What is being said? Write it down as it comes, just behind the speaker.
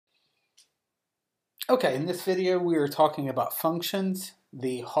Okay, in this video we are talking about functions,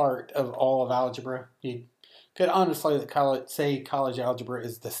 the heart of all of algebra. You could honestly say college algebra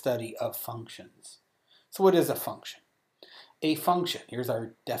is the study of functions. So what is a function? A function, here's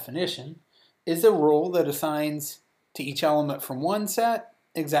our definition, is a rule that assigns to each element from one set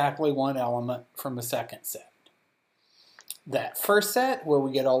exactly one element from a second set. That first set, where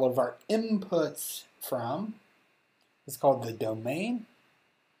we get all of our inputs from, is called the domain.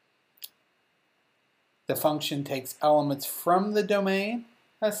 The function takes elements from the domain,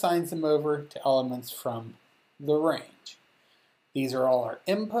 assigns them over to elements from the range. These are all our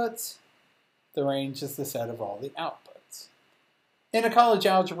inputs. The range is the set of all the outputs. In a college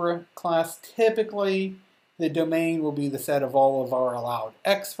algebra class, typically the domain will be the set of all of our allowed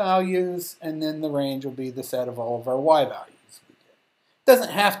x values, and then the range will be the set of all of our y values. It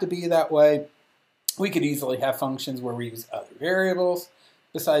doesn't have to be that way. We could easily have functions where we use other variables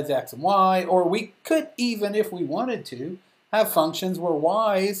besides x and y, or we could even, if we wanted to, have functions where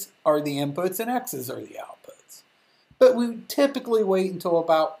y's are the inputs and x's are the outputs. But we typically wait until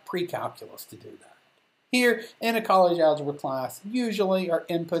about pre-calculus to do that. Here, in a college algebra class, usually our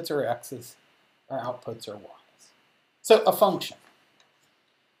inputs are x's, our outputs are y's. So a function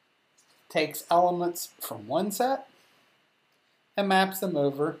takes elements from one set and maps them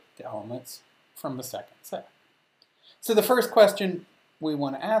over to elements from the second set. So the first question we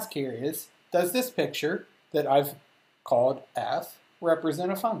want to ask here is, does this picture that I've called f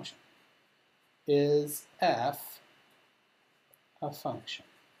represent a function? Is f a function?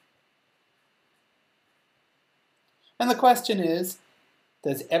 And the question is,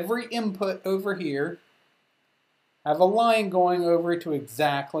 does every input over here have a line going over to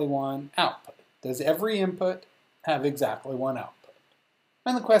exactly one output? Does every input have exactly one output?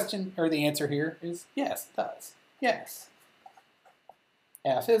 And the question, or the answer here is yes, it does. Yes.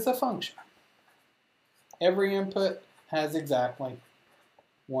 F is a function. Every input has exactly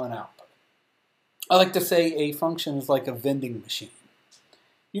one output. I like to say a function is like a vending machine.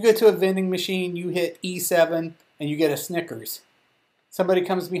 You go to a vending machine, you hit E7, and you get a Snickers. Somebody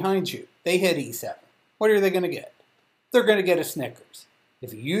comes behind you, they hit E7. What are they going to get? They're going to get a Snickers.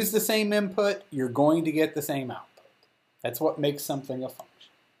 If you use the same input, you're going to get the same output. That's what makes something a function.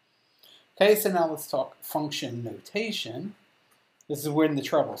 Okay, so now let's talk function notation. This is when the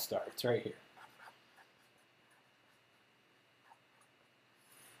trouble starts, right here.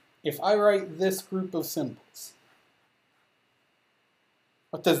 If I write this group of symbols,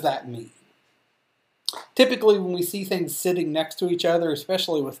 what does that mean? Typically, when we see things sitting next to each other,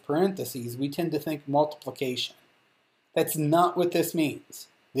 especially with parentheses, we tend to think multiplication. That's not what this means.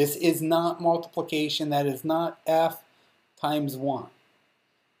 This is not multiplication. That is not f times 1.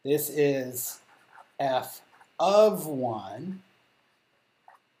 This is f of 1.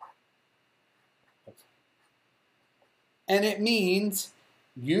 And it means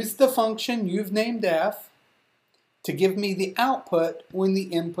use the function you've named f to give me the output when the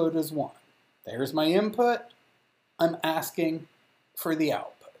input is 1. There's my input. I'm asking for the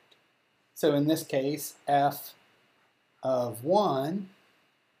output. So in this case, f of 1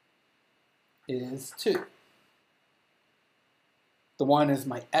 is 2. The 1 is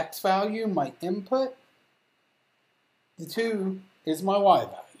my x value, my input. The 2 is my y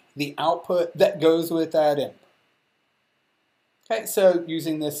value, the output that goes with that input. Okay, so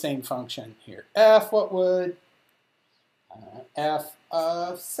using this same function here, f, what would f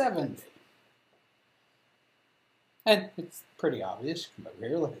of 7 be? And it's pretty obvious. Come over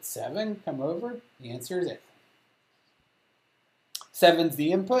here, look at 7, come over, the answer is 8. 7's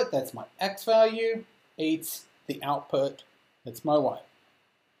the input, that's my x value. 8's the output, that's my y.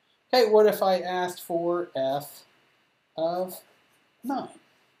 Okay, what if I asked for f of 9?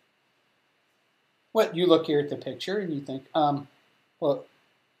 What, you look here at the picture and you think, well,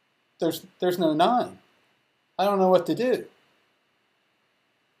 there's no 9. I don't know what to do.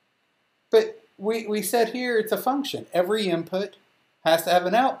 But we said here it's a function. Every input has to have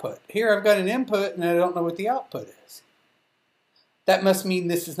an output. Here I've got an input and I don't know what the output is. That must mean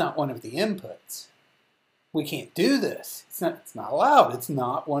this is not one of the inputs. We can't do this. It's not allowed. It's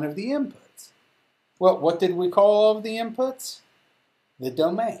not one of the inputs. Well, what did we call all of the inputs? The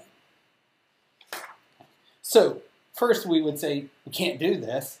domain. So first we would say we can't do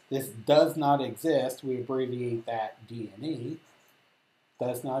this. This does not exist. We abbreviate that D and E.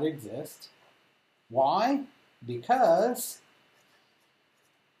 Does not exist. Why? Because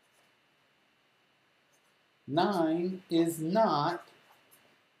 9 is not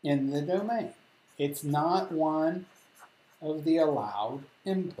in the domain. It's not one of the allowed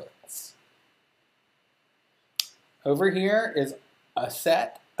inputs. Over here is a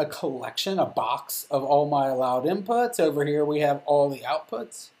set a collection, a box of all my allowed inputs. Over here we have all the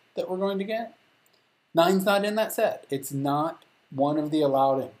outputs that we're going to get. 9's not in that set. It's not one of the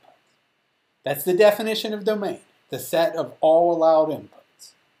allowed inputs. That's the definition of domain, the set of all allowed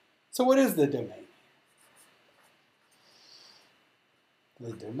inputs. So what is the domain?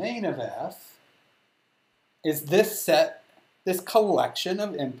 The domain of F is this set, this collection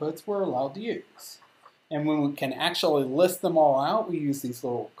of inputs we're allowed to use. And when we can actually list them all out, we use these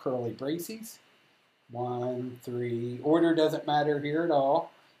little curly braces. 1, 3, order doesn't matter here at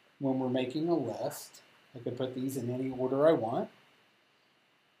all when we're making a list. I could put these in any order I want.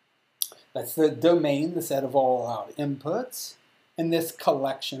 That's the domain, the set of all allowed inputs. And this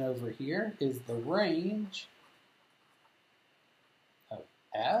collection over here is the range of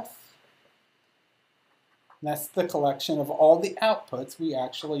F. That's the collection of all the outputs we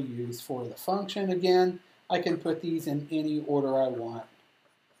actually use for the function. Again, I can put these in any order I want.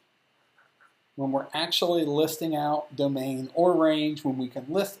 When we're actually listing out domain or range, when we can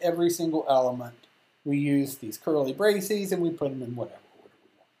list every single element, we use these curly braces and we put them in whatever order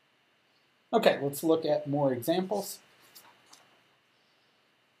we want. Okay, let's look at more examples.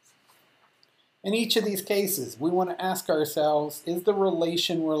 In each of these cases, we want to ask ourselves, is the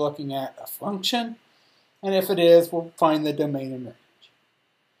relation we're looking at a function? And if it is, we'll find the domain and range.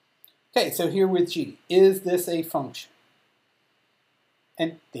 Okay, so here with G, is this a function?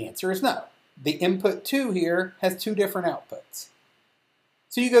 And the answer is no. The input 2 here has 2 different outputs.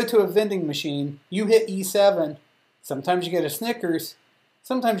 So you go to a vending machine, you hit E7, sometimes you get a Snickers,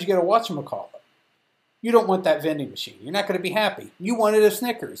 sometimes you get a whatchamacallit. You don't want that vending machine. You're not going to be happy. You wanted a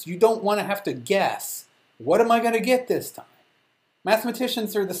Snickers. You don't want to have to guess, what am I going to get this time?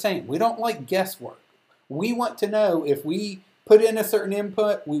 Mathematicians are the same. We don't like guesswork. We want to know if we put in a certain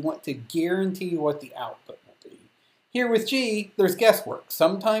input, we want to guarantee what the output will be. Here with G, there's guesswork.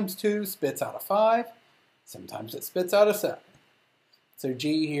 Sometimes 2 spits out a 5, sometimes it spits out a 7. So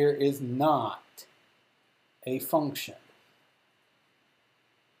G here is not a function.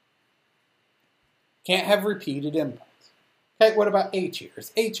 Can't have repeated inputs. Okay, what about H here?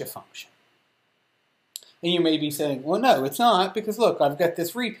 Is H a function? And you may be saying, well, no, it's not, because look, I've got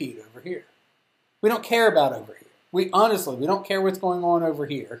this repeat over here. We don't care about over here. We don't care what's going on over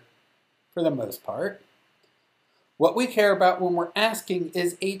here, for the most part. What we care about when we're asking,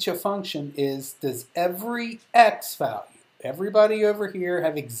 is H a function, is does every X value, everybody over here,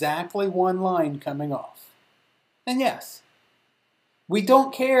 have exactly one line coming off? And yes. We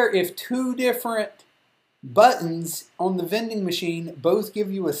don't care if 2 different buttons on the vending machine both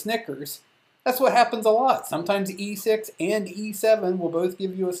give you a Snickers. That's what happens a lot. Sometimes E6 and E7 will both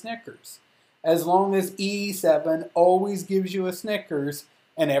give you a Snickers. As long as E7 always gives you a Snickers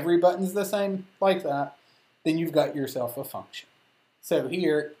and every button's the same like that, then you've got yourself a function. So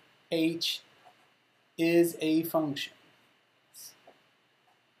here, H is a function.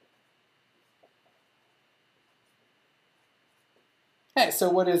 Okay, so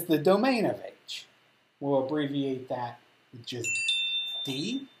what is the domain of H? We'll abbreviate that with just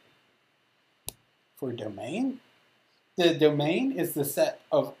D for domain. The domain is the set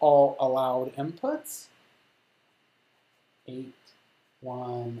of all allowed inputs. 8,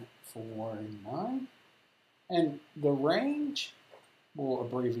 1, 4, 9. And the range, we'll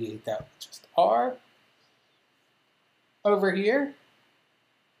abbreviate that with just R. Over here,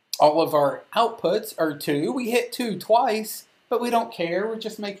 all of our outputs are 2. We hit 2 twice, but we don't care. We're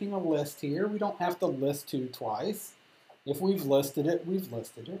just making a list here. We don't have to list 2 twice. If we've listed it, we've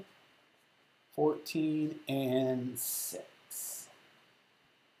listed it. 14 and 6.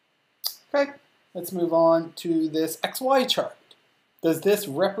 Okay, let's move on to this XY chart. Does this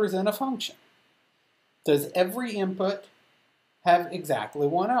represent a function? Does every input have exactly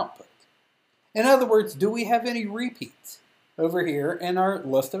one output? In other words, do we have any repeats over here in our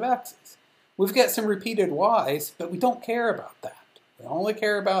list of X's? We've got some repeated Y's, but we don't care about that. We only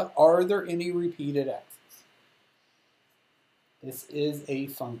care about, are there any repeated X's? This is a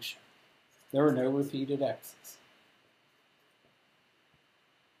function. There are no repeated X's.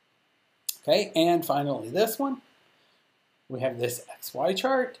 Okay, and finally this one. We have this XY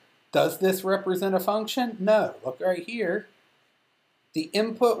chart. Does this represent a function? No. Look right here. The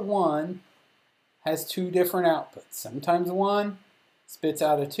input 1 has 2 different outputs. Sometimes 1 spits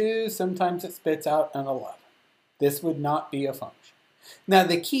out a 2, sometimes it spits out an 11. This would not be a function. Now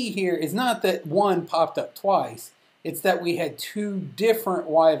the key here is not that 1 popped up twice, it's that we had 2 different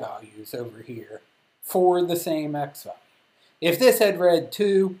Y values over here for the same X value. If this had read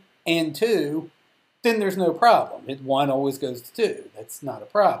 2 and 2, then there's no problem. 1 always goes to 2. That's not a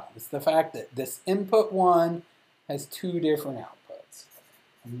problem. It's the fact that this input 1 has 2 different outputs.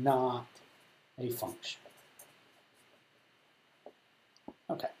 not a function.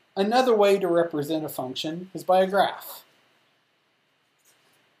 Okay, another way to represent a function is by a graph.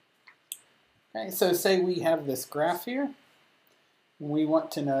 Okay, so say we have this graph here. We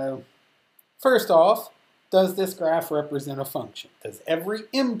want to know, first off, does this graph represent a function? Does every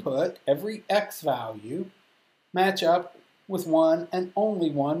input, every x value, match up with one and only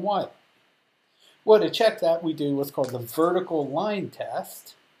one y? Well, to check that, we do what's called the vertical line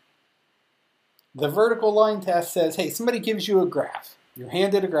test. The vertical line test says, hey, somebody gives you a graph. You're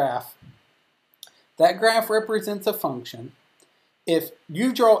handed a graph. That graph represents a function. If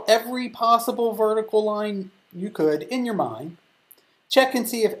you draw every possible vertical line you could in your mind, check and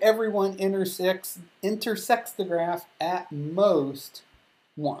see if everyone intersects the graph at most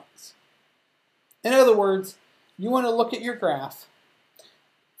once. In other words, you want to look at your graph,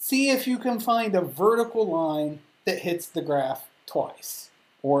 see if you can find a vertical line that hits the graph twice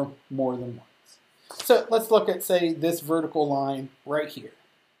or more than once. So let's look at, say, this vertical line right here.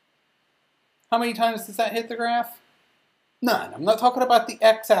 How many times does that hit the graph? None. I'm not talking about the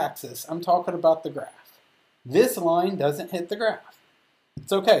x-axis. I'm talking about the graph. This line doesn't hit the graph.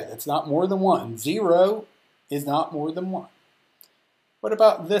 It's okay. That's not more than one. 0 is not more than 1. What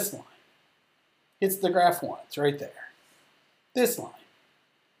about this line? Hits the graph once, right there. This line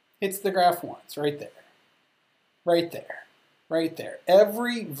hits the graph once, right there. Right there. Right there.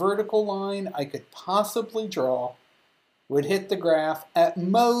 Every vertical line I could possibly draw would hit the graph at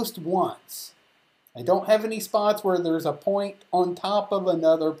most once. I don't have any spots where there's a point on top of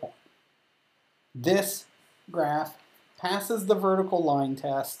another point. This graph passes the vertical line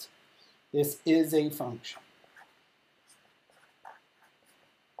test. This is a function.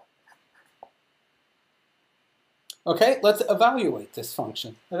 Okay, let's evaluate this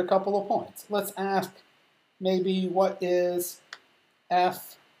function at a couple of points. Let's ask maybe what is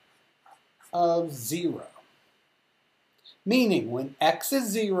f of 0? Meaning when x is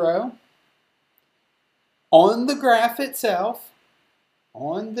 0, on the graph itself,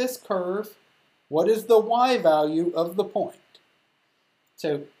 on this curve, what is the y value of the point?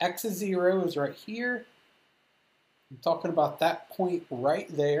 So x is 0 is right here. I'm talking about that point right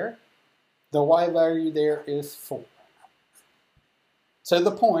there. The y value there is 4. So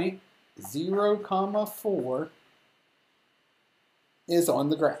the point 0, 4 is on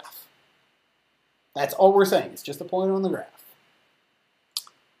the graph. That's all we're saying. It's just a point on the graph.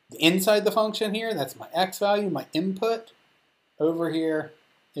 Inside the function here, that's my x value, my input. Over here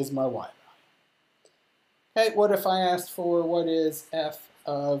is my y value. Okay, what if I asked for what is f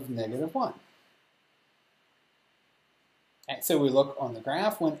of -1? Okay, so we look on the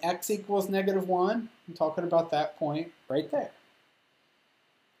graph. When x equals -1, I'm talking about that point right there.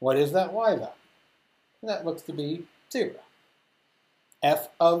 What is that y value? That looks to be 0. F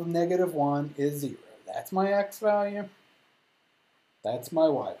of -1 is 0. That's my x value. That's my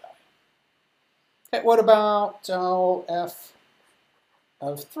y value. Okay, what about f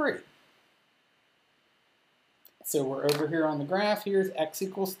of 3? So we're over here on the graph. Here's x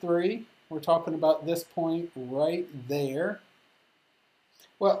equals 3. We're talking about this point right there.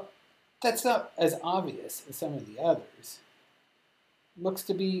 Well, that's not as obvious as some of the others. Looks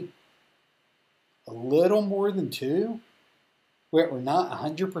to be a little more than 2. We're not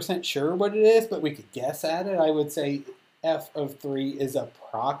 100% sure what it is, but we could guess at it. I would say f of 3 is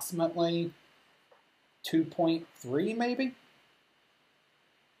approximately 2.3 maybe.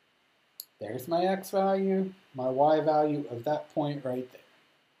 There's my x value, my y value of that point right there.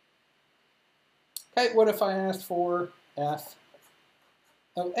 Okay, what if I asked for f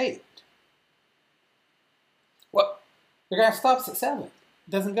of 8? Well, the graph stops at 7.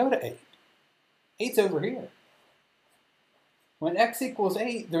 It doesn't go to 8. 8's over here. When x equals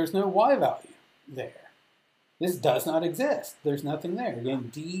 8, there's no y value there. This does not exist. There's nothing there.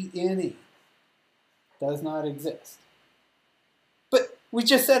 Again, D, N, E. Does not exist. But we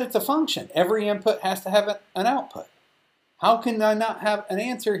just said it's a function. Every input has to have an output. How can I not have an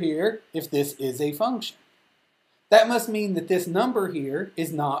answer here if this is a function? That must mean that this number here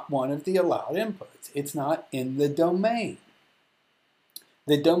is not one of the allowed inputs. It's not in the domain.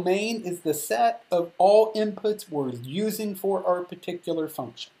 The domain is the set of all inputs we're using for our particular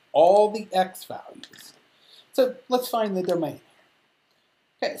function. All the x values. So let's find the domain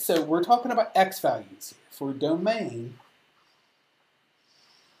here. Okay, so we're talking about x values here. For domain,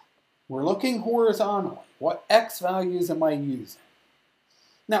 we're looking horizontally. What x values am I using?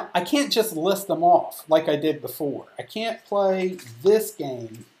 Now, I can't just list them off like I did before. I can't play this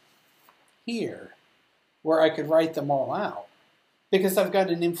game here where I could write them all out because I've got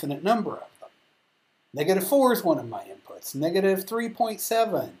an infinite number of them. -4 is one of my inputs. It's negative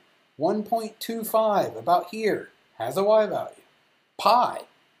 3.7, 1.25, about here, has a y value. Pi,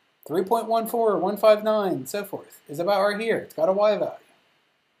 3.14, 159, and so forth, is about right here. It's got a y value.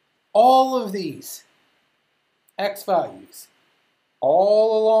 All of these x values,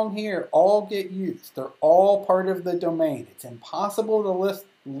 all along here, all get used. They're all part of the domain. It's impossible to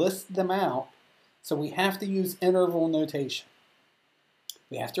list them out, so we have to use interval notation.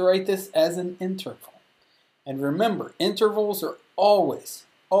 We have to write this as an interval. And remember, intervals are always,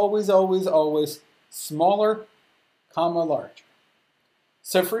 always, always, always smaller, comma, larger.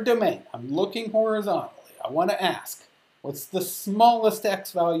 So for domain, I'm looking horizontally. I want to ask, what's the smallest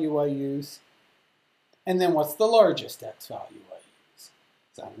x value I use? And then what's the largest x value I use?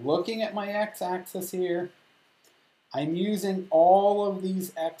 So I'm looking at my x-axis here. I'm using all of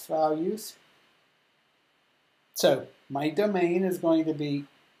these x values. So my domain is going to be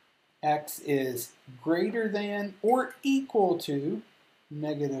x is greater than or equal to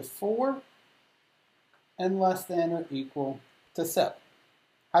negative 4 and less than or equal to 7.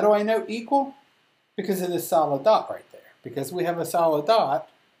 How do I know equal? Because of this solid dot right there. Because we have a solid dot,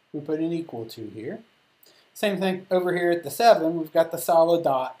 we put an equal to here. Same thing over here at the 7, we've got the solid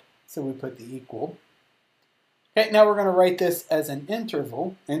dot, so we put the equal. Okay, now we're going to write this as an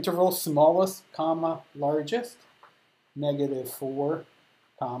interval. Interval smallest, comma, largest, negative 4,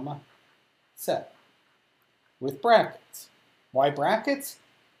 comma, 7. With brackets. Why brackets?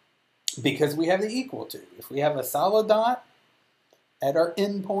 Because we have the equal to. If we have a solid dot at our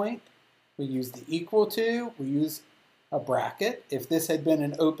endpoint, we use the equal to, we use a bracket. If this had been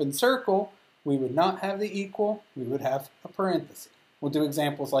an open circle, we would not have the equal, we would have a parenthesis. We'll do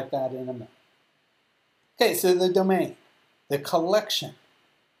examples like that in a minute. Okay, so the domain, the collection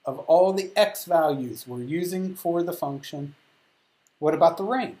of all the x values we're using for the function. What about the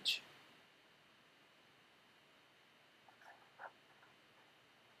range?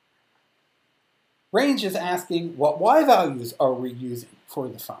 Range is asking what y values are we using for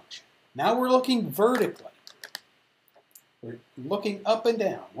the function. Now we're looking vertically. We're looking up and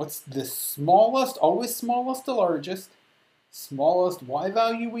down. What's the smallest, always smallest to largest, smallest y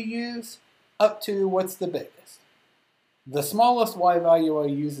value we use, up to what's the biggest. The smallest y value I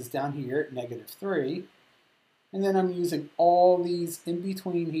use is down here at negative 3. And then I'm using all these in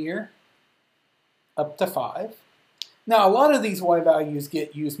between here, up to 5. Now, a lot of these y values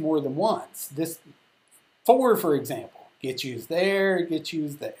get used more than once. This 4, for example, gets used there, gets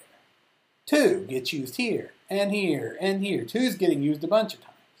used there. 2 gets used here, and here, and here. 2 is getting used a bunch of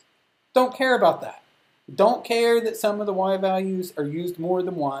times. Don't care about that. Don't care that some of the y values are used more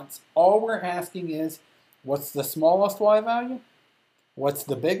than once. All we're asking is, what's the smallest y value? What's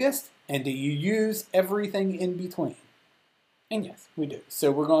the biggest? And do you use everything in between? And yes, we do.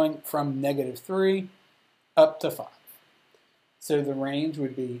 So we're going from negative 3 up to 5. So the range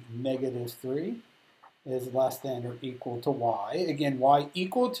would be negative 3 is less than or equal to y. Again, y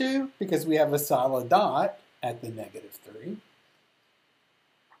equal to, because we have a solid dot at the negative 3.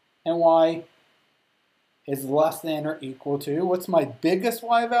 And y is less than or equal to, what's my biggest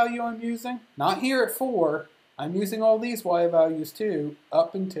y value I'm using? Not here at 4. I'm using all these y values too,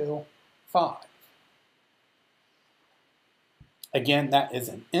 up until 5. Again, that is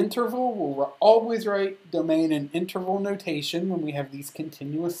an interval. We'll always write domain in interval notation when we have these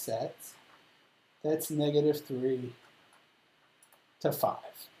continuous sets. That's negative 3 to 5.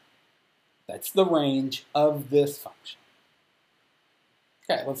 That's the range of this function.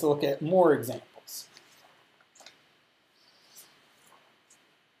 Okay, let's look at more examples.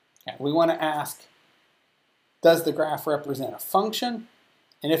 Okay, we want to ask, does the graph represent a function?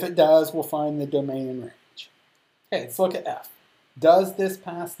 And if it does, we'll find the domain and range. Okay, let's look at f. Does this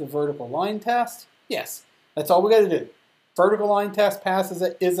pass the vertical line test? Yes, that's all we got to do. Vertical line test passes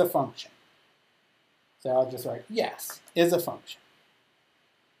it, is a function. So I'll just write yes, is a function.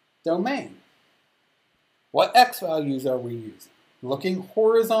 Domain. What x values are we using? Looking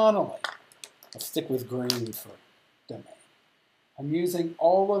horizontally. Let's stick with green for domain. I'm using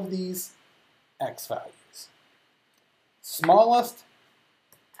all of these x values. Smallest,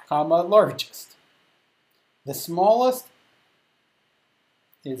 comma, largest. The smallest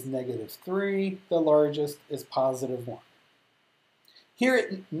is negative 3. The largest is positive 1. Here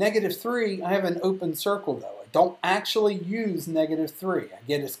at negative 3, I have an open circle though. I don't actually use negative 3. I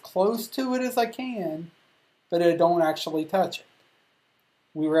get as close to it as I can, but I don't actually touch it.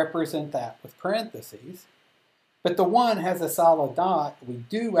 We represent that with parentheses. But the 1 has a solid dot. We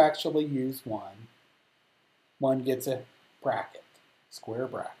do actually use 1. 1 gets a bracket, square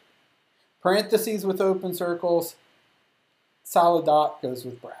bracket. Parentheses with open circles, solid dot goes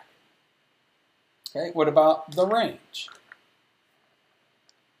with bracket. Okay, what about the range?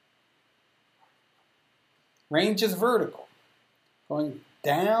 Range is vertical, going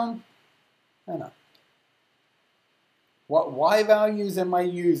down and up. What y values am I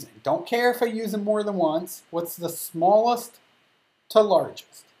using? Don't care if I use them more than once. What's the smallest to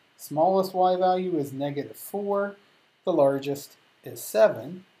largest? Smallest y value is -4. The largest is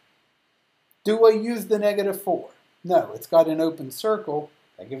 7. Do I use the -4? No, it's got an open circle.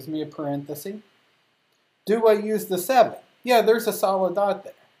 That gives me a parenthesis. Do I use the 7? Yeah, there's a solid dot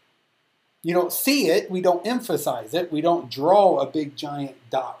there. You don't see it. We don't emphasize it. We don't draw a big giant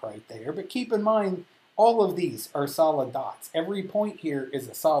dot right there. But keep in mind, all of these are solid dots. Every point here is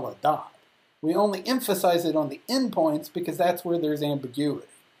a solid dot. We only emphasize it on the endpoints because that's where there's ambiguity.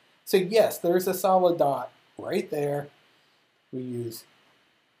 So yes, there's a solid dot right there. We use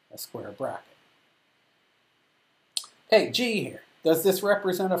a square bracket. Okay, G here. Does this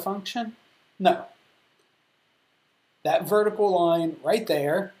represent a function? No. That vertical line right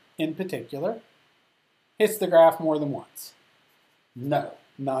there, in particular, hits the graph more than once. No,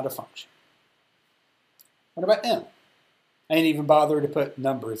 not a function. What about M? I didn't even bother to put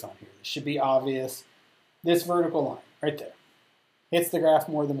numbers on here. This should be obvious. This vertical line, right there, hits the graph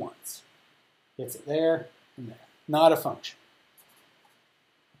more than once. Hits it there and there. Not a function.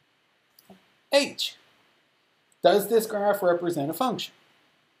 H. Does this graph represent a function?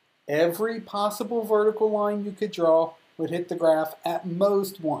 Every possible vertical line you could draw would hit the graph at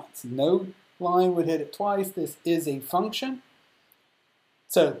most once. No line would hit it twice. This is a function.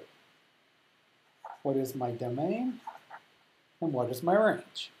 So, what is my domain? And what is my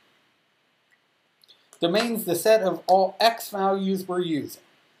range? Domain's the set of all x values we're using.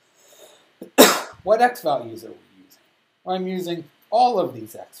 What x values are we using? Well, I'm using all of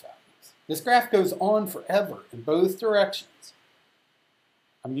these x values. This graph goes on forever in both directions.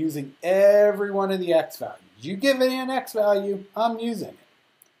 I'm using every one of the x values. You give it an x value, I'm using it.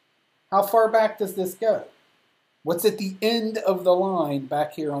 How far back does this go? What's at the end of the line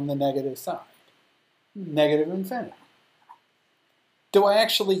back here on the negative side? Negative infinity. Do I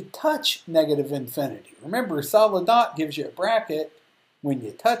actually touch negative infinity? Remember, solid dot gives you a bracket when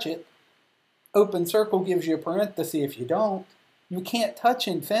you touch it. Open circle gives you a parenthesis if you don't. You can't touch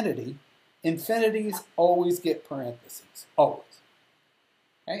infinity. Infinities always get parentheses, always.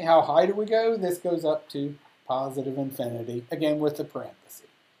 Okay, how high do we go? This goes up to positive infinity, again with the parenthesis.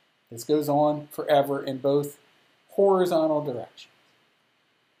 This goes on forever in both horizontal directions.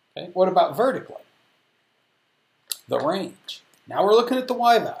 Okay, what about vertically? The range. Now we're looking at the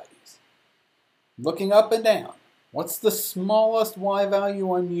y values. Looking up and down. What's the smallest y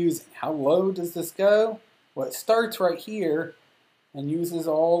value I'm using? How low does this go? Well, it starts right here and uses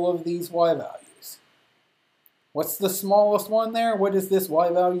all of these y values. What's the smallest one there? What is this y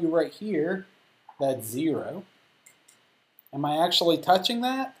value right here? That's 0. Am I actually touching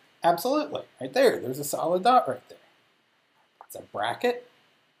that? Absolutely. Right there. There's a solid dot right there. It's a bracket.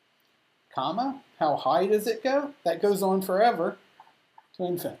 Comma. How high does it go? That goes on forever to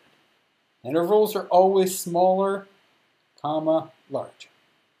infinity. Intervals are always smaller, comma, larger.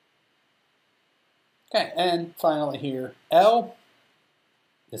 Okay, and finally here, L.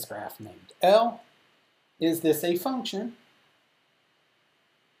 This graph named L. Is this a function?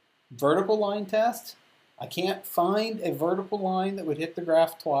 Vertical line test. I can't find a vertical line that would hit the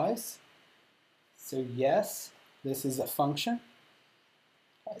graph twice. So yes, this is a function.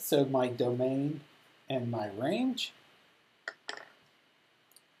 So my domain and my range.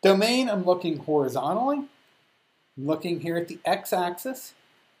 Domain, I'm looking horizontally. I'm looking here at the x-axis.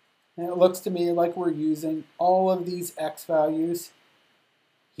 And it looks to me like we're using all of these x values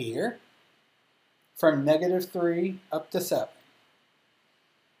here from -3 up to 7.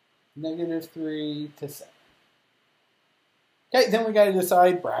 -3 to 7. Okay, then we got to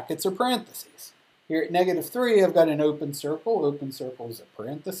decide brackets or parentheses. Here at -3, I've got an open circle. Open circle is a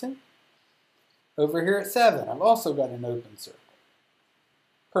parenthesis. Over here at 7, I've also got an open circle.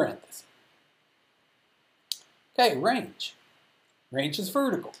 Parenthesis. Okay, range. Range is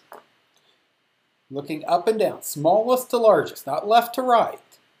vertical. Looking up and down. Smallest to largest, not left to right.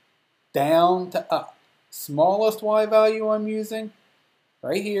 Down to up. Smallest y value I'm using,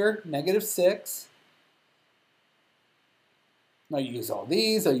 right here, -6. I use all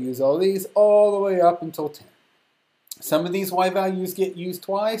these, all the way up until 10. Some of these y values get used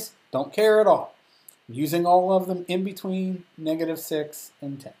twice, don't care at all. I'm using all of them in between -6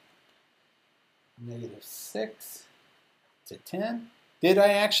 and 10. -6 to 10. Did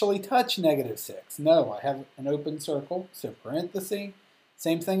I actually touch -6? No, I have an open circle, so parenthesis.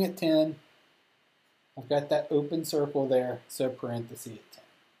 Same thing at 10. I've got that open circle there, so parenthesis at 10.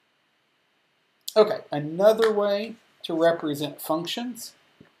 Okay, another way to represent functions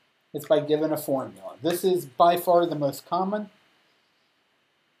is by giving a formula. This is by far the most common.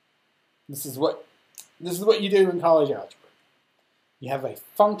 This is what you do in college algebra. You have a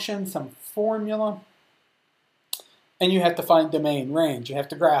function, some formula, and you have to find domain, range. You have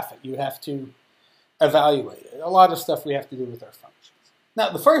to graph it. You have to evaluate it. A lot of stuff we have to do with our functions. Now,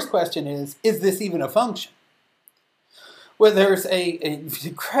 the first question is this even a function? Well, there's an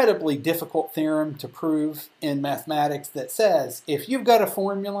incredibly difficult theorem to prove in mathematics that says if you've got a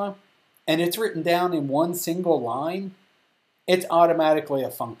formula and it's written down in one single line, it's automatically a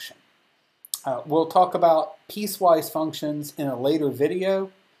function. We'll talk about piecewise functions in a later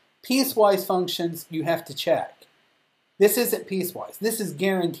video. Piecewise functions, you have to check. This isn't piecewise. This is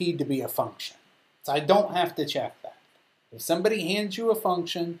guaranteed to be a function. So I don't have to check that. If somebody hands you a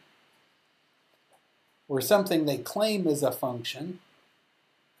function or something they claim is a function,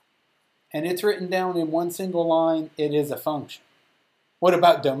 and it's written down in one single line, it is a function. What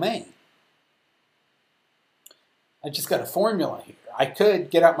about domain? I just got a formula here. I could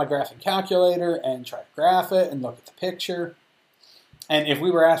get out my graphing calculator and try to graph it and look at the picture. And if we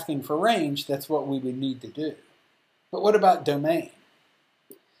were asking for range, that's what we would need to do. But what about domain?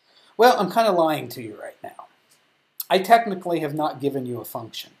 Well, I'm kind of lying to you right now. I technically have not given you a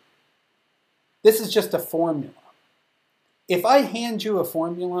function. This is just a formula. If I hand you a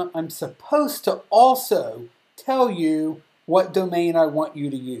formula, I'm supposed to also tell you what domain I want you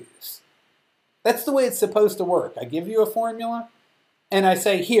to use. That's the way it's supposed to work. I give you a formula, and I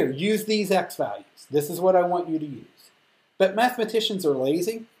say, here, use these x values. This is what I want you to use. But mathematicians are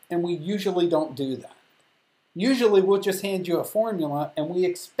lazy, and we usually don't do that. Usually we'll just hand you a formula, and we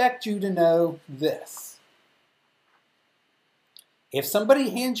expect you to know this. If somebody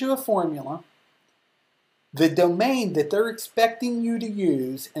hands you a formula, the domain that they're expecting you to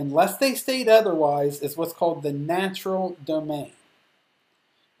use, unless they state otherwise, is what's called the natural domain.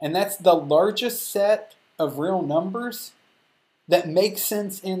 And that's the largest set of real numbers that make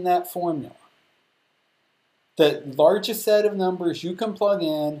sense in that formula. The largest set of numbers you can plug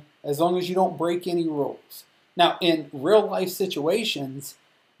in as long as you don't break any rules. Now, in real life situations,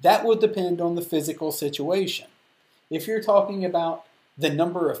 that will depend on the physical situation. If you're talking about the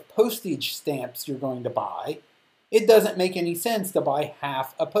number of postage stamps you're going to buy, it doesn't make any sense to buy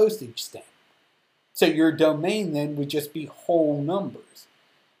half a postage stamp. So your domain then would just be whole numbers.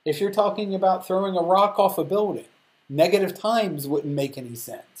 If you're talking about throwing a rock off a building, negative times wouldn't make any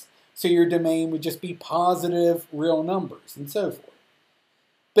sense. So your domain would just be positive real numbers and so forth.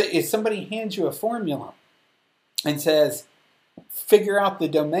 But if somebody hands you a formula and says, figure out the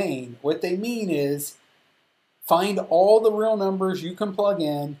domain, what they mean is find all the real numbers you can plug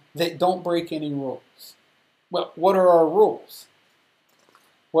in that don't break any rules. Well, what are our rules?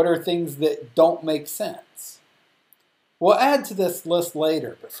 What are things that don't make sense? We'll add to this list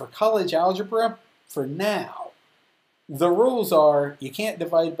later, but for college algebra, for now, the rules are you can't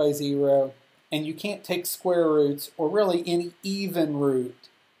divide by 0, and you can't take square roots or really any even root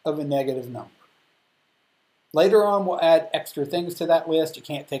of a negative number. Later on, we'll add extra things to that list. You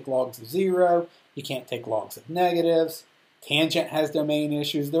can't take logs of 0. You can't take logs of negatives. Tangent has domain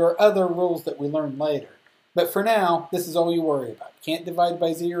issues. There are other rules that we learn later. But for now, this is all you worry about. You can't divide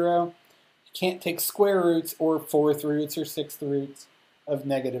by 0. You can't take square roots or 4th roots or 6th roots of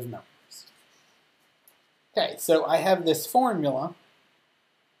negative numbers. Okay, so I have this formula.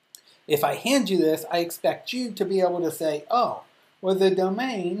 If I hand you this, I expect you to be able to say, oh, well, the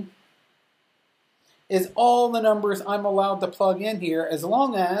domain is all the numbers I'm allowed to plug in here as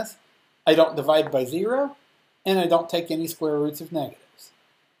long as I don't divide by 0 and I don't take any square roots of negatives.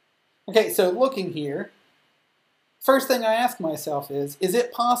 Okay, so looking here, first thing I ask myself is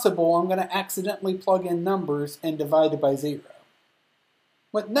it possible I'm going to accidentally plug in numbers and divide by 0?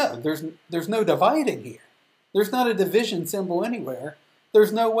 Well, no, there's no dividing here. There's not a division symbol anywhere.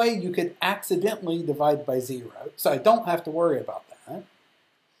 There's no way you could accidentally divide by 0, so I don't have to worry about that.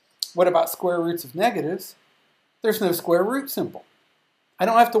 What about square roots of negatives? There's no square root symbol. I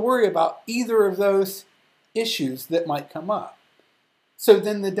don't have to worry about either of those issues that might come up. So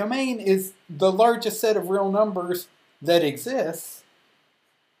then the domain is the largest set of real numbers that exists,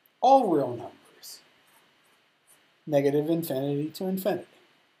 all real numbers, negative infinity to infinity.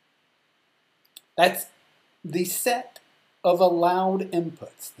 That's the set of allowed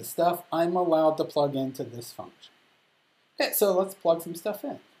inputs, the stuff I'm allowed to plug into this function. Okay, so let's plug some stuff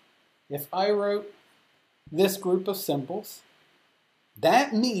in. If I wrote this group of symbols,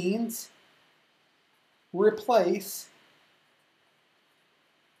 that means replace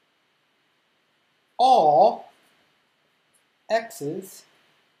all x's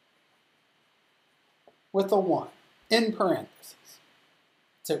with a 1 in parentheses.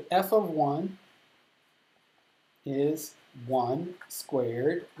 So f of 1 is 1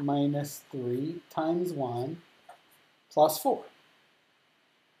 squared minus 3 times 1 plus 4.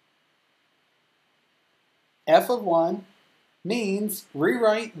 F of 1 means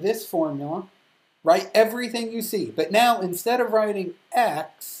rewrite this formula, write everything you see. But now, instead of writing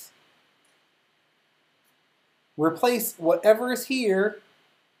x, replace whatever's here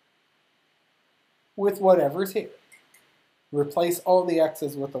with whatever's here. Replace all the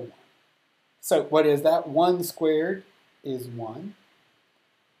x's with a 1. So what is that? 1 squared is 1.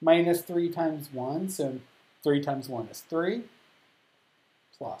 Minus 3 times 1, so 3 times 1 is 3.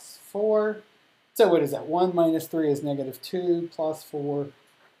 Plus 4. So what is that? 1 minus 3 is negative 2, plus 4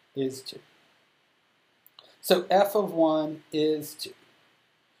 is 2. So f of 1 is 2.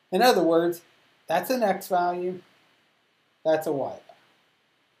 In other words, that's an x value, that's a y value.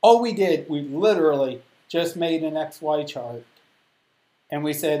 All we did, we literally just made an xy chart, and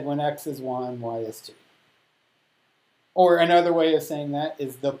we said when x is 1, y is 2. Or another way of saying that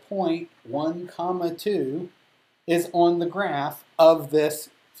is the point 1, 2 is on the graph of this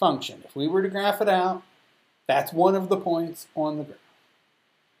function. If we were to graph it out, that's one of the points on the graph.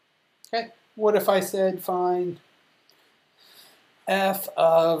 Okay, what if I said find f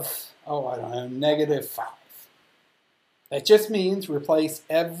of, I don't know, negative 5? That just means replace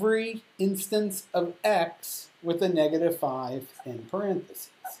every instance of x with a negative 5 in parentheses.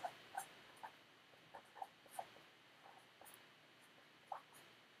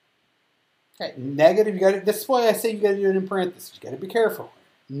 Okay, negative, this is why I say you got to do it in parentheses. You got to be careful.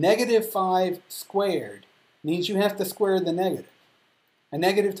 Negative 5 squared means you have to square the negative. A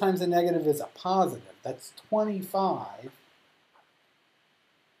negative times a negative is a positive. That's 25.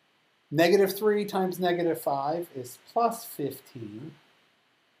 Negative 3 times negative 5 is plus 15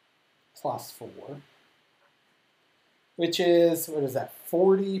 plus 4, which is, what is that,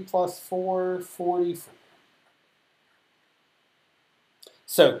 40 plus 4, 44.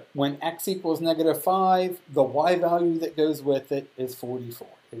 So when x equals negative 5, the y value that goes with it is 44.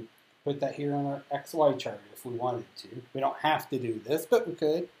 We put that here on our xy chart if we wanted to. We don't have to do this, but we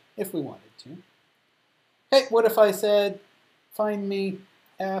could if we wanted to. Okay, what if I said, find me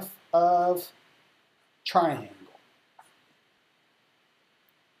f of triangle?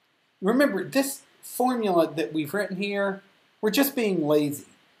 Remember, this formula that we've written here, we're just being lazy.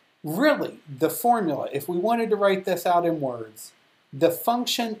 Really, the formula, if we wanted to write this out in words, the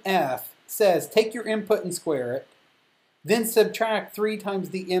function f says take your input and square it, then subtract 3 times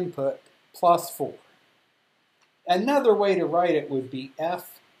the input plus 4. Another way to write it would be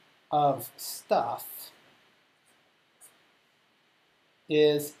f of stuff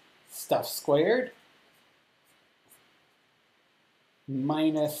is stuff squared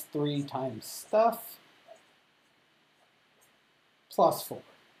minus 3 times stuff plus 4.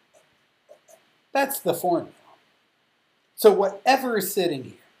 That's the formula. So whatever is sitting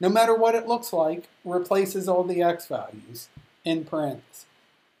here, no matter what it looks like, replaces all the x values in parentheses.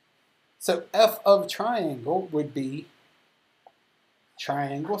 So f of triangle would be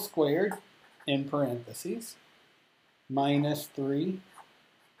triangle squared in parentheses minus 3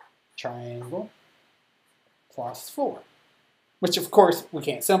 triangle plus 4. Which of course we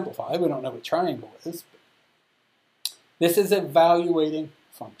can't simplify. We don't know what triangle is. But this is evaluating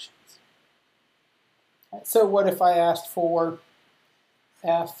functions. So what if I asked for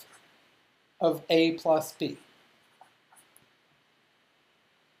f of a plus b?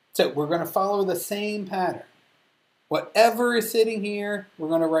 So we're going to follow the same pattern. Whatever is sitting here, we're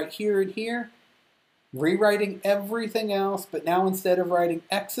going to write here and here, rewriting everything else, but now instead of writing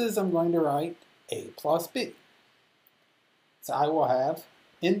x's, I'm going to write a plus b. So I will have,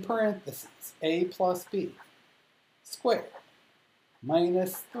 in parentheses, a plus b squared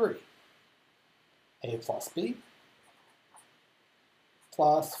minus 3. A plus b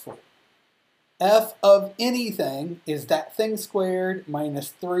plus 4. F of anything is that thing squared minus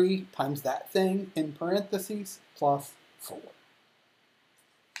 3 times that thing in parentheses plus 4.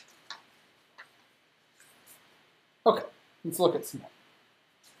 Okay, let's look at some more.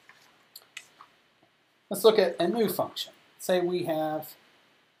 Let's look at a new function. Say we have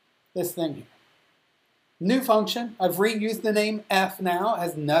this thing here. New function, I've reused the name f now, it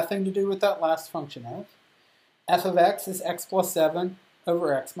has nothing to do with that last function f. F of x is x plus 7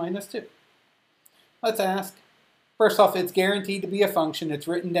 over x minus 2. Let's ask, first off, it's guaranteed to be a function. It's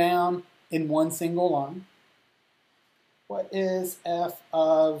written down in one single line. What is f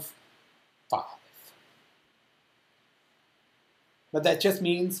of 5? But that just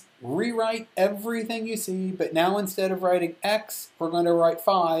means rewrite everything you see, but now instead of writing x, we're going to write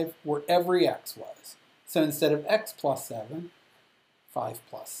 5 where every x was. So instead of x plus 7, 5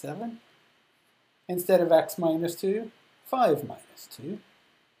 plus 7. Instead of x minus 2, 5 minus 2.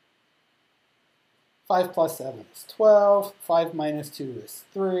 5 plus 7 is 12. 5 minus 2 is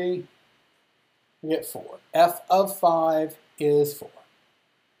 3. We get 4. F of 5 is 4.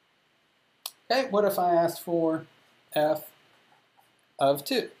 Okay, what if I asked for f of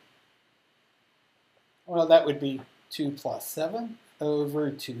 2? Well, that would be 2 plus 7 over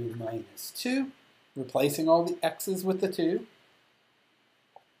 2 minus 2, replacing all the x's with the 2,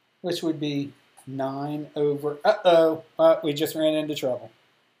 which would be 9 over, we just ran into trouble.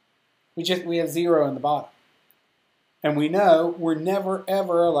 We have 0 in the bottom. And we know we're never,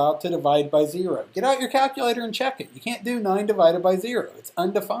 ever allowed to divide by 0. Get out your calculator and check it. You can't do 9 divided by 0. It's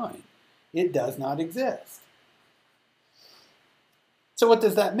undefined. It does not exist. So what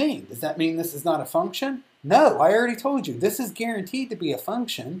does that mean? Does that mean this is not a function? No, I already told you. This is guaranteed to be a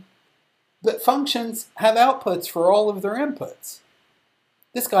function. But functions have outputs for all of their inputs.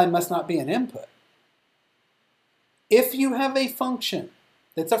 This guy must not be an input. If you have a function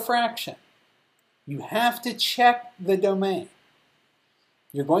that's a fraction, you have to check the domain.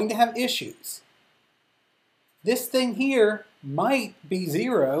 You're going to have issues. This thing here might be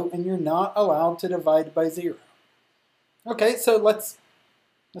 0, and you're not allowed to divide by 0. Okay, so let's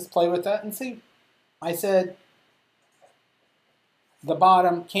play with that and see. I said the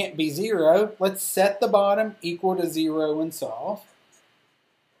bottom can't be 0. Let's set the bottom equal to 0 and solve.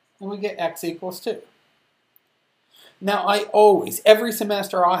 And we get x equals 2. Now every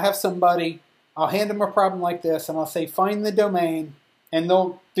semester I'll have somebody, I'll hand them a problem like this and I'll say find the domain, and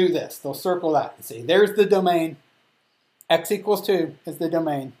they'll do this. They'll circle that and say there's the domain. X equals 2 is the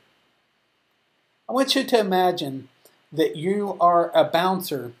domain. I want you to imagine that you are a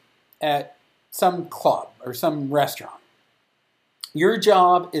bouncer at some club or some restaurant. Your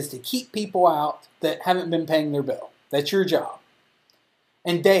job is to keep people out that haven't been paying their bill. That's your job.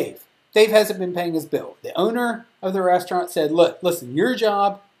 And Dave hasn't been paying his bill. The owner of the restaurant said, look, listen, your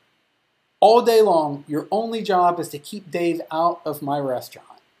job all day long, your only job is to keep Dave out of my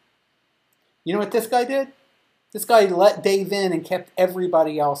restaurant. You know what this guy did? This guy let Dave in and kept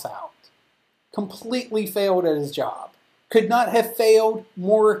everybody else out. Completely failed at his job. Could not have failed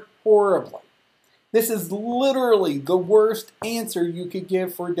more horribly. This is literally the worst answer you could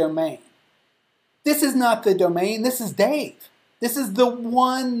give for domain. This is not the domain, this is Dave. This is the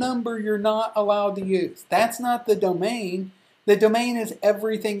one number you're not allowed to use. That's not the domain. The domain is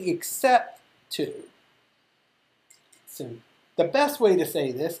everything except 2. So the best way to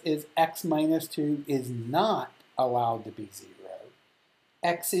say this is x minus 2 is not allowed to be 0.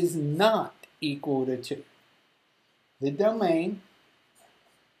 X is not equal to 2. The domain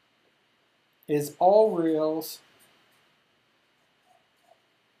is all reals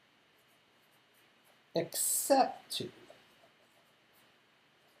except 2.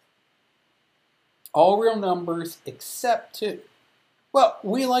 All real numbers except 2. Well,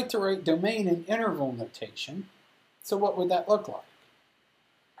 we like to write domain in interval notation, so what would that look like?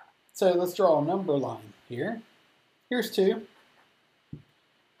 So let's draw a number line here. Here's 2.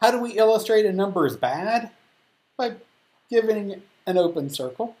 How do we illustrate a number is bad? By giving it an open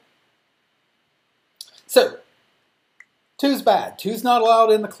circle. So, 2's bad. 2's not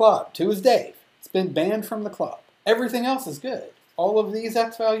allowed in the club. 2 is Dave. It's been banned from the club. Everything else is good. All of these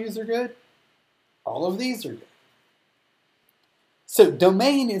x values are good. All of these are good. So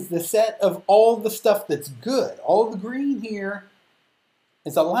domain is the set of all the stuff that's good. All the green here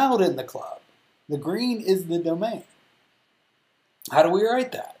is allowed in the club. The green is the domain. How do we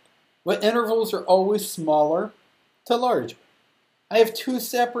write that? Well, intervals are always smaller to larger. I have 2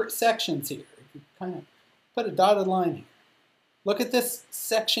 separate sections here. You kind of put a dotted line here. Look at this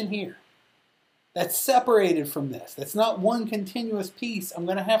section here. That's separated from this. That's not one continuous piece. I'm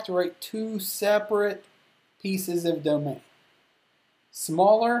going to have to write 2 separate pieces of domain.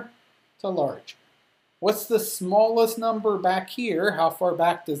 Smaller to larger. What's the smallest number back here? How far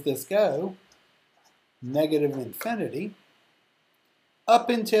back does this go? Negative infinity. Up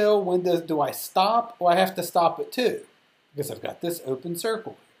until when do I stop? Well, I have to stop at 2 because I've got this open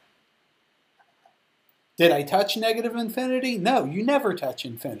circle here. Did I touch negative infinity? No, you never touch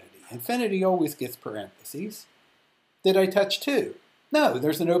infinity. Infinity always gets parentheses. Did I touch 2? No,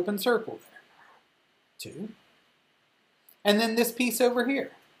 there's an open circle there. 2. And then this piece over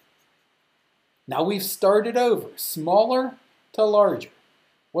here. Now we've started over. Smaller to larger.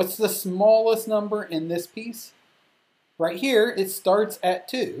 What's the smallest number in this piece? Right here, it starts at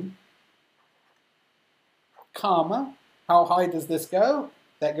 2, comma. How high does this go?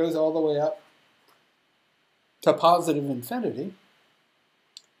 That goes all the way up to positive infinity.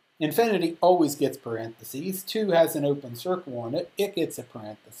 Infinity always gets parentheses. 2 has an open circle on it. It gets a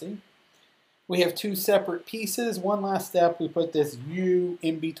parenthesis. We have two separate pieces. One last step, we put this u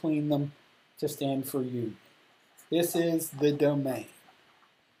in between them to stand for union. This is the domain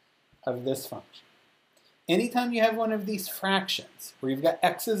of this function. Anytime you have one of these fractions where you've got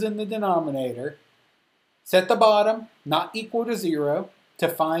x's in the denominator, set the bottom not equal to 0 to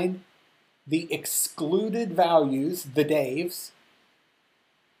find the excluded values, the daves.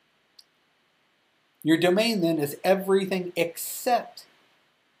 Your domain then is everything except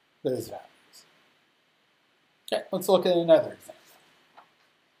those values. Okay, let's look at another example.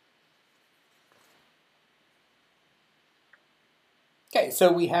 Okay,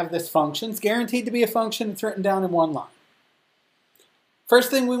 so we have this function. It's guaranteed to be a function. It's written down in one line. First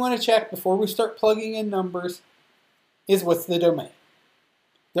thing we want to check before we start plugging in numbers is what's the domain.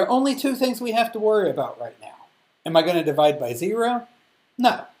 There are only two things we have to worry about right now. Am I going to divide by 0?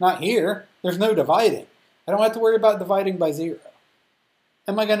 No, not here. There's no dividing. I don't have to worry about dividing by 0.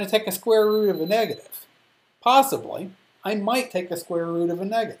 Am I going to take a square root of a negative? Possibly. I might take a square root of a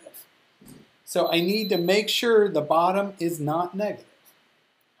negative. So I need to make sure the bottom is not negative.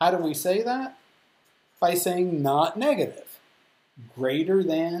 How do we say that? By saying not negative, greater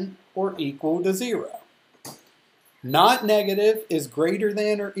than or equal to 0. Not negative is greater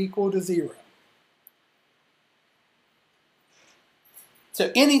than or equal to 0.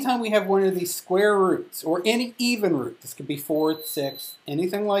 So anytime we have one of these square roots or any even root, this could be 4th, 6th,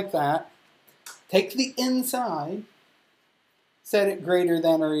 anything like that, take the inside, set it greater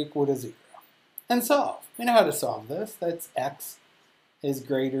than or equal to 0, and solve. We know how to solve this. That's x is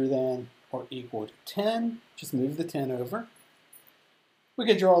greater than or equal to 10. Just move the 10 over. We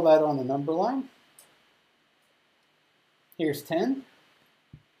could draw that on the number line. Here's 10.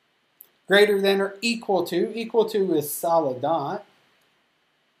 Greater than or equal to is solid dot.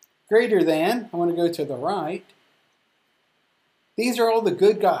 Greater than, I want to go to the right. These are all the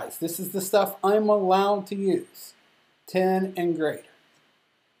good guys. This is the stuff I'm allowed to use. 10 and greater.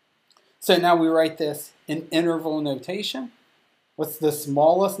 So now we write this in interval notation. What's the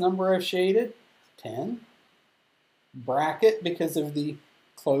smallest number I've shaded? 10. Bracket because of the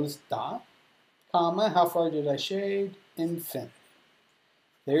closed dot. Comma, how far did I shade? Infinity.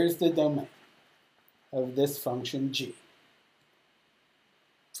 There's the domain of this function g.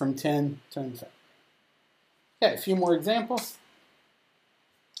 From 10 to infinity. Okay, a few more examples.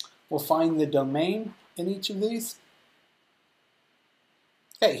 We'll find the domain in each of these.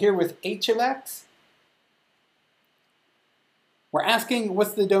 Okay, here with h of x, we're asking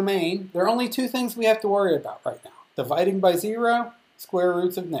what's the domain. There are only two things we have to worry about right now. Dividing by 0, square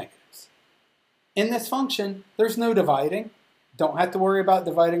roots of negatives. In this function, there's no dividing. Don't have to worry about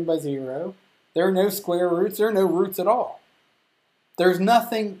dividing by 0. There are no square roots. There are no roots at all. There's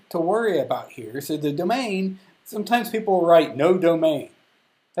nothing to worry about here. So the domain, sometimes people write no domain.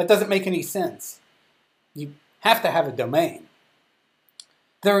 That doesn't make any sense. You have to have a domain.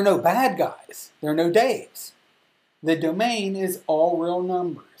 There are no bad guys. There are no daves. The domain is all real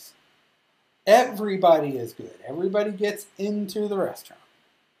numbers. Everybody is good. Everybody gets into the restaurant.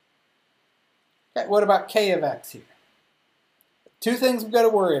 Okay, what about k of x here? Two things we've got to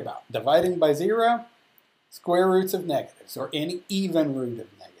worry about. Dividing by 0, square roots of negatives, or any even root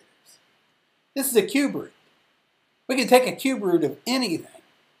of negatives. This is a cube root. We can take a cube root of anything.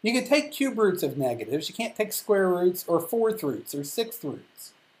 You can take cube roots of negatives. You can't take square roots or 4th roots or 6th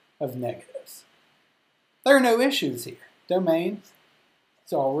roots of negatives. There are no issues here. Domain,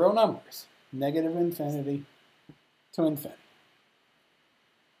 it's all real numbers. Negative infinity to infinity.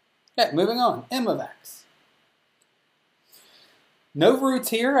 Okay, moving on. M of x. No roots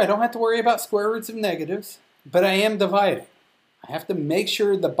here. I don't have to worry about square roots of negatives, but I am dividing. I have to make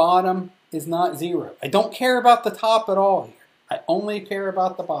sure the bottom is not 0. I don't care about the top at all here. I only care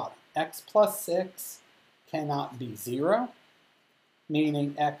about the bottom. X plus 6 cannot be 0.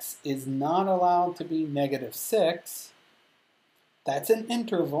 Meaning x is not allowed to be negative 6. That's an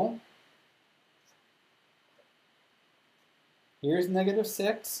interval. Here's negative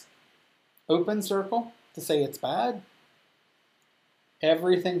 6. Open circle to say it's bad.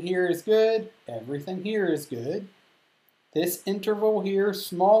 Everything here is good. Everything here is good. This interval here,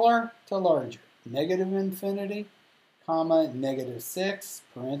 smaller to larger. Negative infinity, comma, negative 6,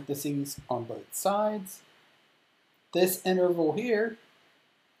 parentheses on both sides. This interval here,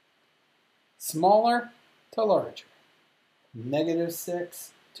 smaller to larger. Negative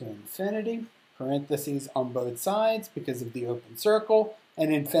 6 to infinity, parentheses on both sides because of the open circle,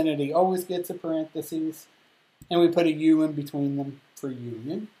 and infinity always gets a parentheses, and we put a u in between them for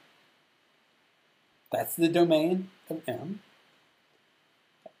union. That's the domain of M.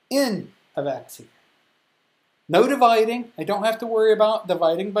 n of x here. No dividing. I don't have to worry about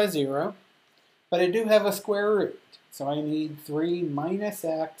dividing by 0, but I do have a square root. So I need 3 minus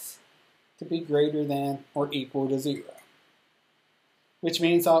x to be greater than or equal to 0. Which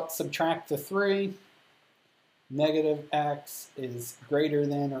means I'll subtract the 3. Negative x is greater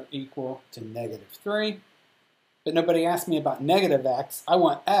than or equal to negative 3. But nobody asked me about negative x. I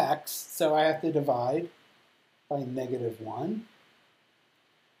want x, so I have to divide by negative 1.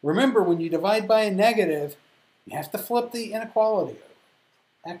 Remember, when you divide by a negative, you have to flip the inequality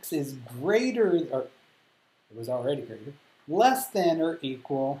over. X is greater, or it was already greater, less than or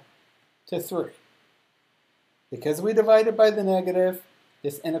equal to 3. Because we divided by the negative,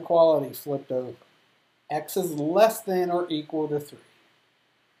 this inequality flipped over. X is less than or equal to 3.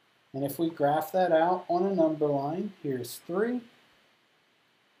 And if we graph that out on a number line, here's 3.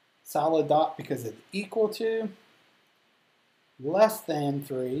 Solid dot because it's equal to. Less than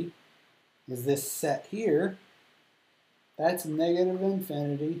 3 is this set here. That's negative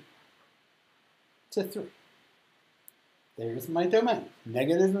infinity to 3. There's my domain,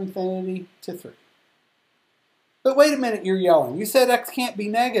 negative infinity to 3. But wait a minute, you're yelling. You said x can't be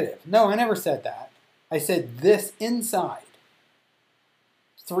negative. No, I never said that. I said this inside,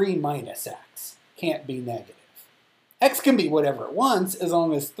 3 minus x, can't be negative. X can be whatever it wants as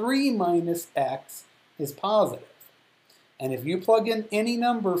long as 3 minus x is positive. And if you plug in any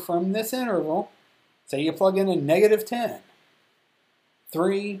number from this interval, say you plug in a negative 10,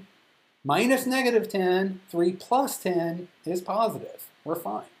 3 minus negative 10, 3 plus 10 is positive. We're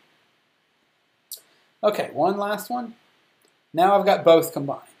fine. Okay, one last one. Now I've got both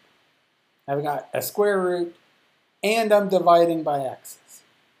combined. I've got a square root and I'm dividing by x's.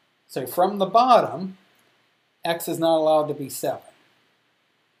 So from the bottom, x is not allowed to be 7.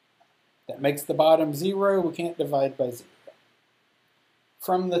 That makes the bottom 0. We can't divide by 0.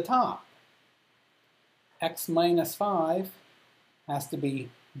 From the top, x minus 5 has to be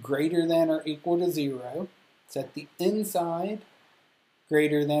greater than or equal to 0. Set the inside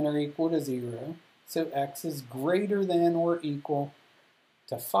greater than or equal to 0. So x is greater than or equal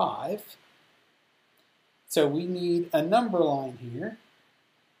to 5. So we need a number line here.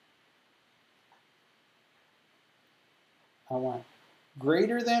 I want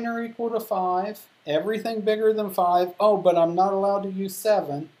greater than or equal to 5. Everything bigger than 5. Oh, but I'm not allowed to use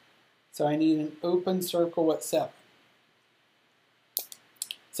 7. So I need an open circle at 7.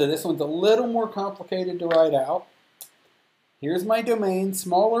 So this one's a little more complicated to write out. Here's my domain,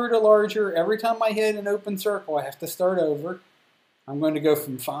 smaller to larger. Every time I hit an open circle, I have to start over. I'm going to go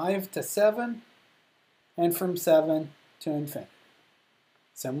from 5 to 7, and from 7 to infinity.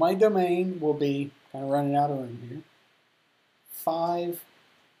 So my domain will be, kind of running out of room here, 5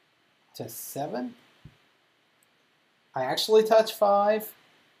 to 7. I actually touch 5.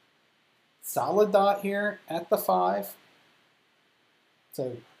 Solid dot here at the 5.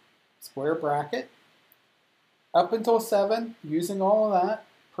 So square bracket. Up until 7, using all of that,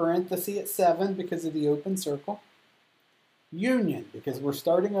 parenthesis at 7 because of the open circle. Union, because we're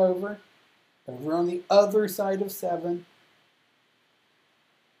starting over on the other side of 7.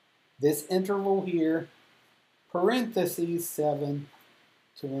 This interval here, parentheses 7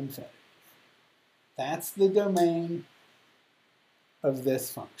 to infinity. That's the domain of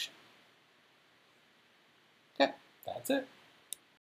this function. Okay, that's it.